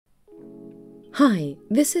Hi,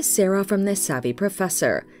 this is Sarah from The Savvy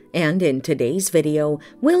Professor, and in today's video,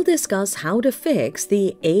 we'll discuss how to fix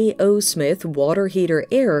the A.O. Smith water heater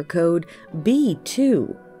error code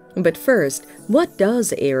B2. But first, what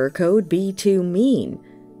does error code B2 mean?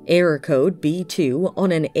 Error code B2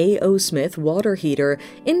 on an A.O. Smith water heater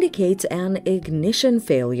indicates an ignition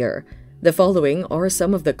failure. The following are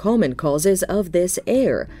some of the common causes of this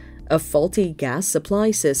error: a faulty gas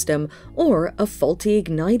supply system or a faulty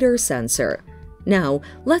igniter sensor. Now,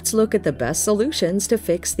 let's look at the best solutions to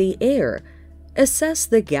fix the error. Assess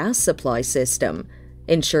the gas supply system.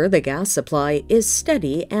 Ensure the gas supply is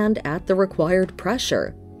steady and at the required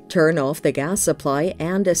pressure. Turn off the gas supply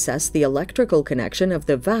and assess the electrical connection of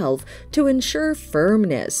the valve to ensure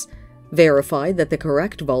firmness. Verify that the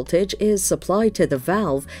correct voltage is supplied to the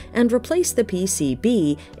valve and replace the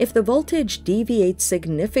PCB if the voltage deviates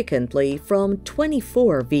significantly from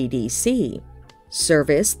 24 VDC.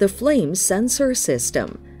 Service the flame sensor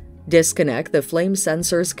system. Disconnect the flame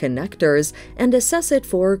sensor's connectors and assess it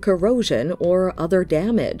for corrosion or other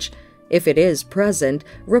damage. If it is present,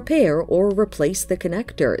 repair or replace the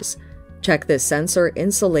connectors. Check the sensor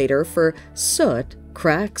insulator for soot,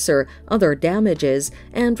 cracks, or other damages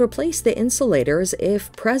and replace the insulators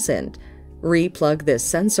if present. Replug the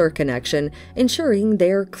sensor connection, ensuring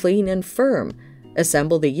they're clean and firm.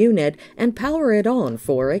 Assemble the unit and power it on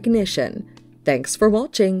for ignition. Thanks for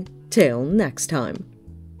watching. Till next time.